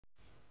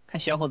看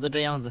小伙子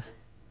这样子，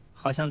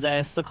好像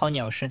在思考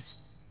鸟声。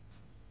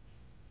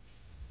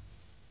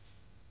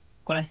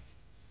过来，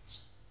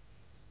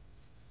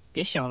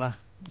别想了，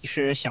你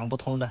是想不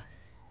通的，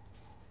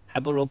还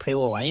不如陪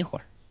我玩一会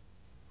儿。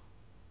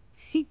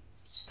嘿，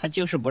他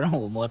就是不让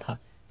我摸他。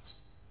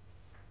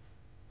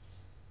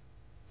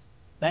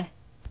来，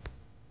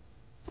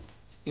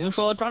有人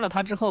说抓了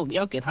他之后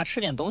要给他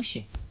吃点东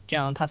西，这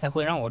样他才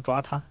会让我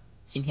抓他。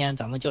今天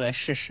咱们就来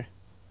试试。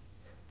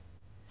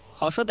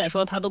好说歹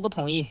说他都不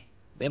同意，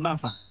没办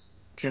法，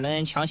只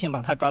能强行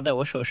把他抓在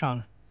我手上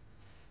了。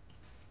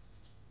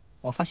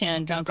我发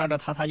现这样抓着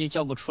他，他就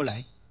叫不出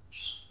来。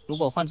如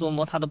果换作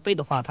摸他的背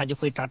的话，他就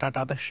会喳喳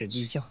喳的使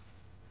劲叫。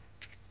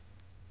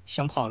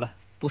想跑了，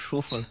不舒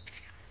服了。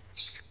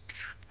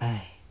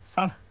哎，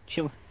算了，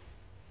去吧。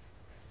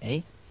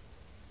哎，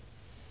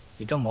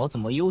你这毛怎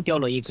么又掉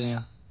了一根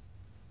啊？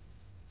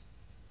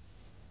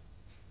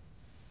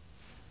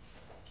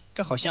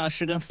这好像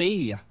是根飞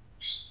羽啊。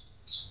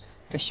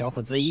这小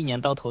伙子一年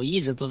到头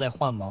一直都在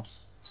换毛，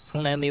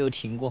从来没有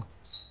停过。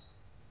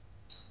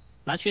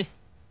拿去，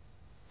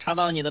插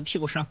到你的屁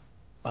股上，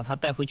把它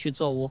带回去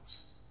做窝。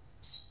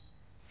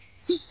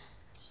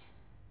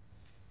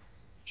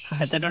他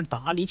还在这儿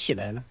打理起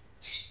来了。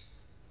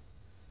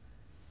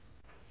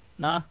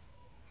那，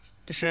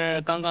这是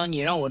刚刚你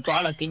让我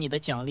抓了给你的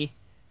奖励。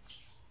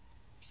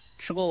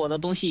吃过我的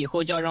东西以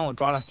后就要让我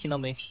抓了，听到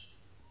没？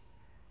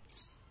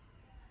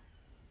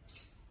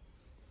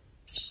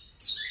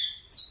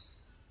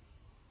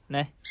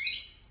来，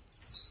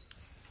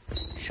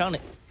上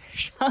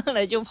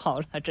来就跑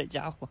了，这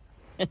家伙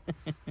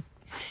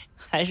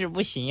还是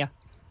不行呀，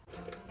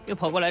又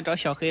跑过来找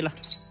小黑了。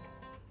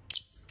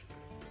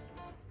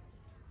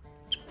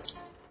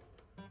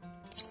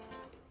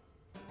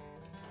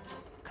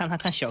看他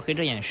看小黑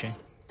这眼神，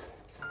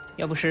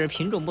要不是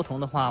品种不同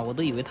的话，我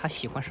都以为他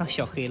喜欢上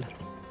小黑了。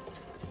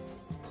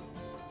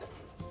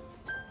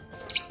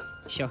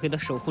小黑的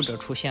守护者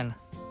出现了，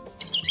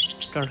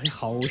这儿黑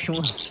好凶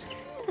啊！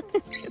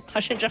他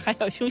甚至还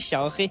要凶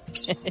小黑。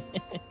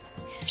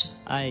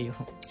哎呦，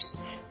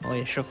我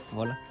也是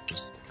服了。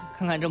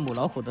看看这母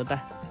老虎的蛋，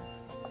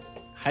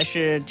还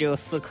是只有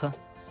4颗，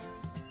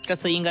这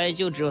次应该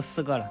就只有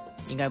4个了，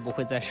应该不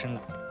会再生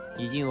了，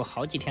已经有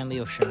好几天没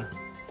有生了。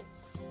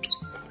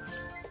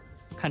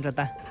看这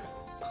蛋，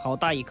好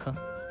大一颗，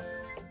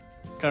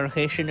这儿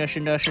黑生着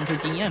生着生出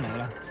经验来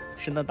了，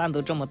生的蛋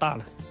都这么大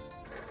了。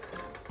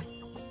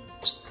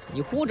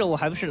你护着我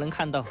还不是能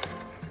看到？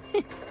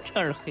这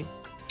儿黑，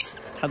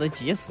他都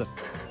急死了。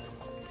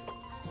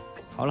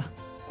好了，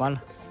关了。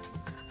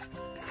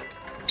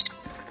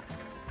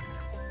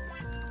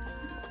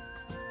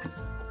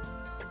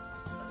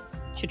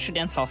去吃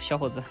点草，小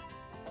伙子。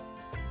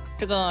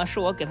这个是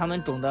我给他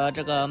们种的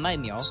这个麦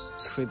苗，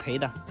水培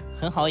的，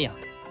很好养，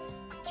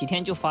几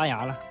天就发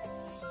芽了。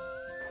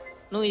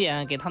弄一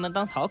点给他们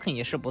当草啃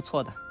也是不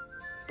错的。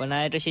本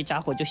来这些家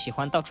伙就喜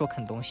欢到处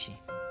啃东西。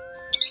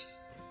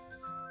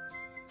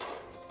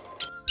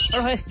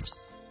二黑，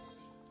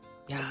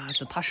呀，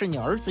他是你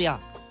儿子呀！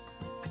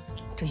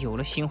这有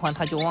了新欢，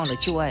他就忘了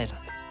旧爱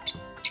了。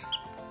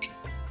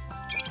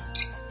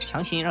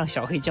强行让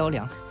小黑交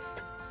粮。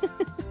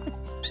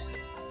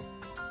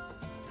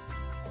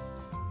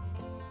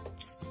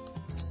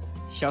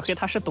小黑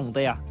他是懂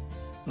的呀，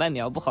麦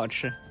苗不好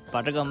吃，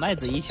把这个麦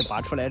子一起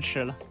拔出来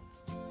吃了。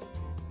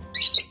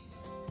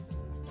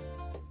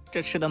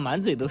这吃的满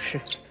嘴都是。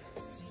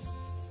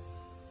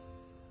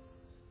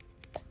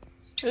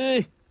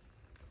哎，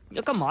你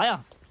要干嘛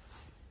呀？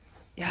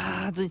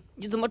呀，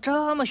你怎么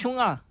这么凶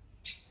啊？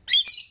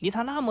离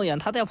他那么远，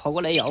他都要跑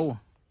过来咬我。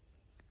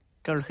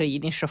这儿黑一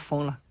定是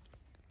疯了。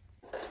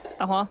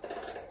大黄，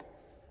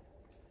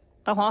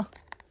大黄，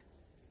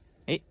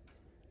哎，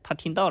他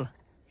听到了。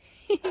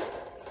嘿嘿，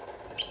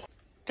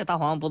这大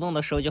黄不动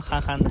的时候就憨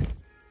憨的，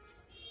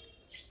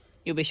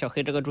又被小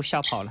黑这个猪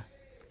吓跑了。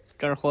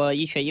这货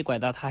一瘸一拐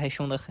的，他还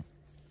凶得很。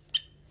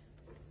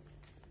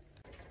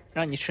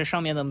让你吃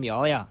上面的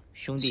苗呀，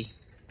兄弟，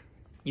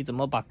你怎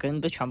么把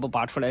根都全部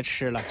拔出来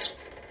吃了？哎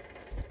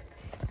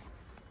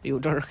呦，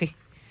这儿黑！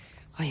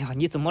哎呀，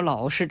你怎么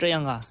老是这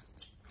样啊？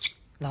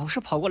老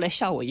是跑过来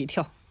吓我一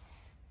跳。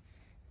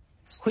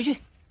回去，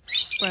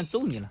不然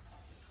揍你了。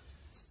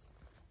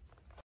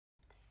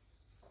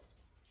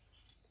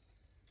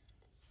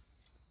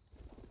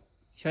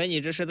小黑，你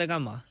这是在干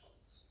嘛？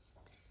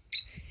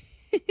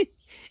嘿嘿，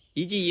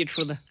一进一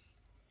出的。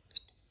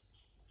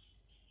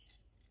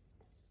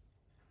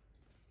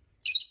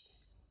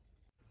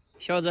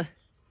小伙子，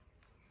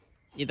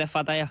你在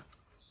发呆呀？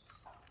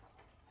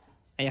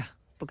哎呀，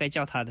不该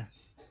叫他的，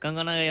刚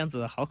刚那个样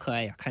子好可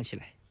爱呀，看起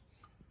来。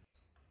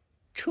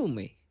臭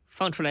美，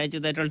放出来就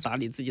在这儿打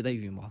理自己的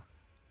羽毛。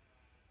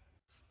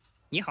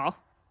你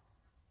好，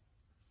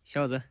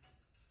小伙子。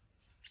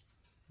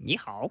你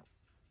好。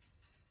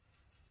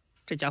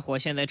这家伙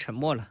现在沉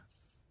默了，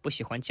不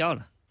喜欢叫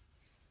了。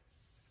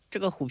这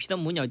个虎皮的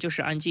母鸟就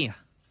是安静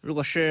啊，如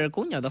果是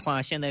公鸟的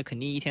话，现在肯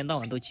定一天到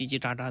晚都叽叽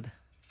喳喳的。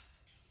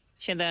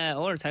现在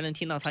偶尔才能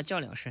听到它叫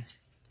2声。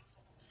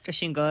这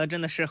性格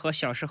真的是和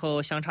小时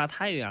候相差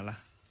太远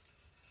了。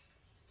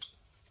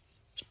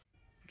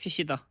去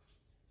洗澡。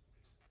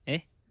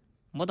哎，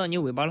摸到你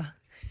尾巴了。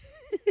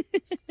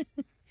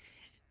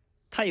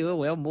他以为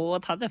我要摸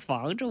他，在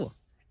防着我，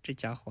这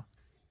家伙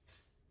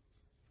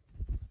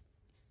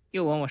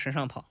又往我身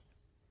上跑。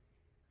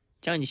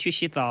叫你去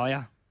洗澡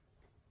呀。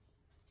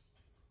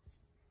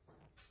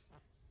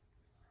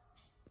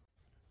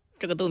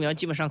这个豆苗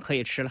基本上可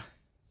以吃了，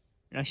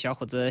让小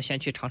伙子先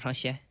去尝尝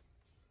鲜。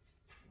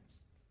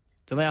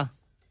怎么样？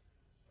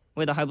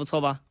味道还不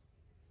错吧？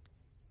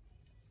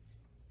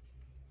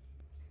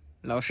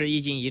老是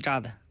一惊一乍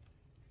的。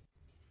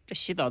这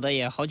洗澡的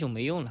也好久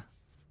没用了，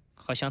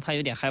好像他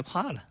有点害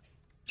怕了。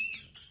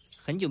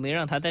很久没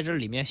让他在这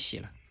里面洗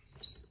了。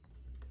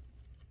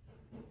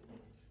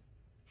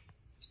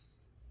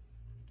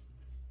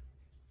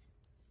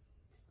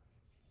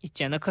你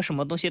捡了颗什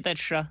么东西在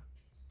吃啊？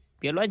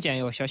别乱捡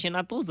哟，小心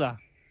拉肚子啊！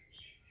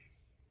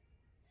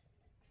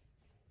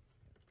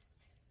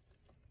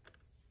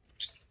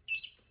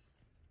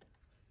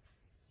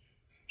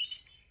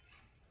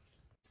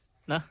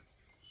那，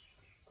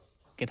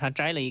给他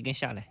摘了一根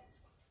下来。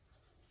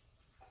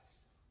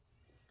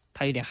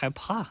他有点害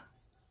怕，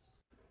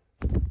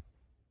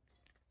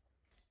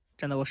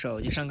站在我手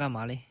机上干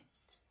嘛嘞？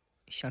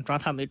想抓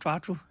他没抓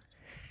住。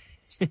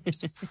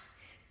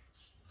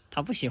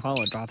他不喜欢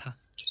我抓他。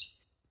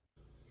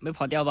没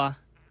跑掉吧？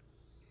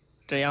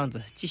这样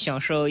子既享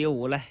受又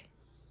无赖。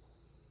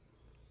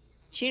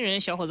亲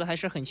人，小伙子还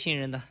是很亲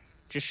人的，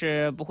只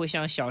是不会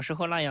像小时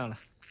候那样了。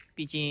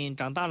毕竟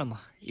长大了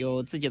嘛，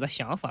有自己的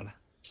想法了。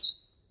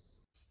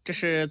这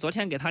是昨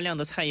天给他晾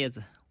的菜叶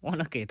子，忘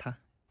了给他。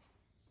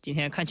今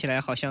天看起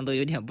来好像都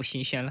有点不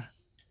新鲜了。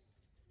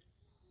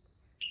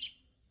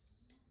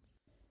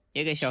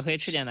也给小黑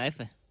吃点奶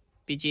粉，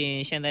毕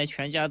竟现在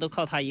全家都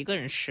靠他一个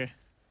人吃，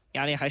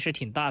压力还是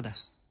挺大的。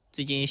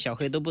最近小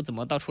黑都不怎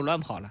么到处乱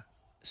跑了，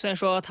虽然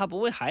说他不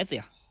喂孩子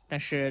呀，但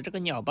是这个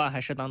鸟爸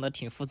还是当得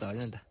挺负责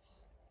任的。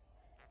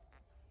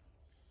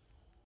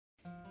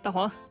大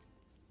黄，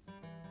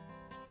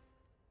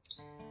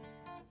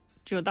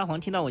只有大黄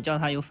听到我叫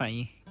他有反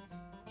应，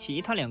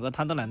其他两个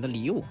他都懒得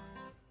理我。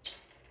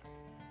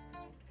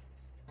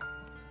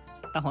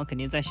大黄肯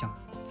定在想，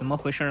怎么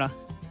回事啊？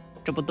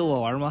这不逗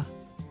我玩吗？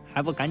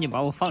还不赶紧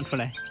把我放出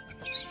来！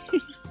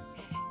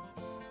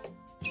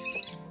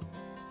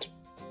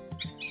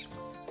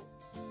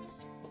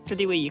这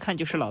地位一看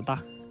就是老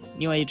大，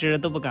另外一只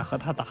都不敢和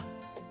他打。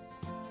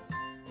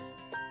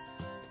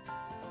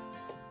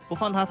不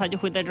放他，他就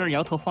会在这儿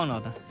摇头晃脑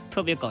的，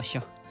特别搞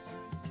笑，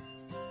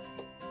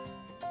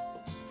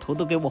头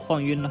都给我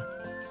晃晕了。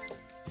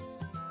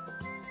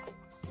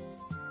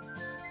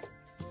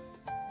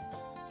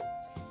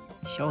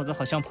小伙子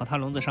好像跑他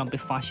笼子上被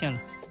发现了，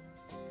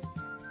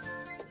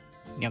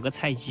两个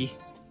菜鸡。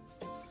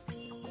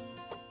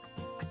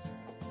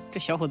这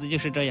小伙子就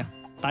是这样，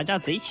打架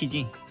贼起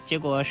劲，结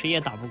果谁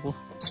也打不过。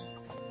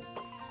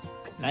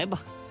来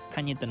吧，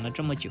看你等了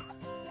这么久，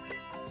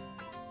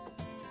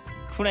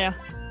出来呀！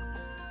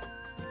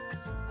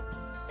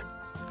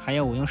还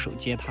要我用手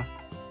接他，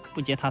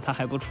不接他他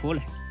还不出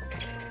来。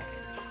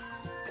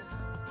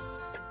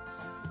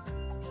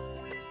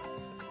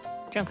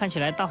这样看起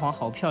来大黄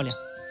好漂亮，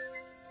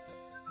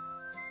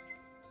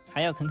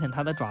还要啃啃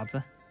它的爪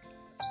子。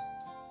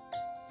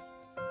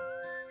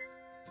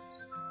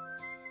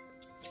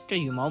这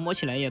羽毛摸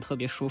起来也特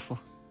别舒服。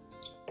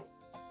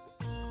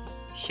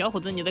小伙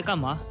子，你在干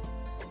嘛？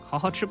好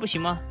好吃不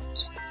行吗？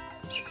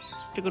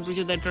这个猪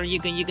就在这儿一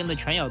根一根的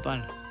全咬断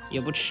了，也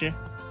不吃。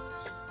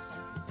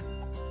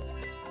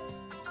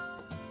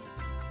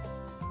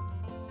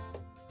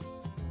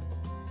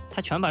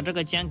他全把这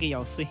个尖给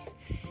咬碎，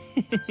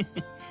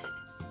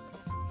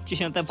就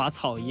像在拔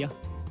草一样。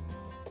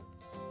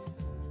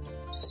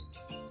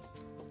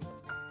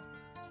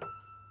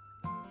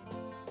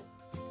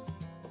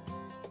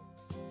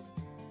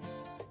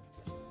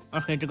二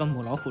黑这个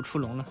母老虎出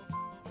笼了。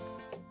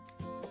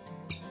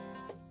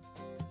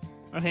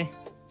二黑，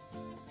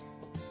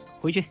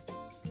回去。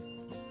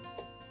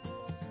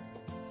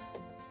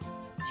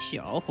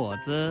小伙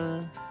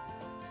子，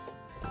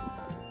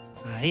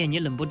哎呀，你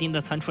冷不丁的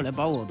窜出来，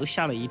把我都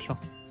吓了一跳。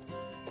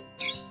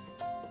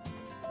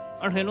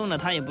二黑弄了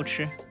他也不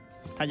吃，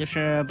他就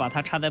是把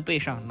它插在背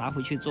上，拿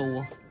回去做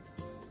窝。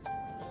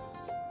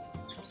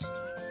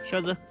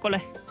小子，过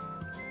来。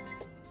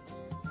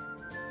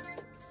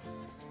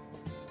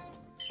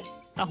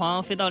大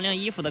黄飞到晾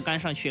衣服的杆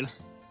上去了。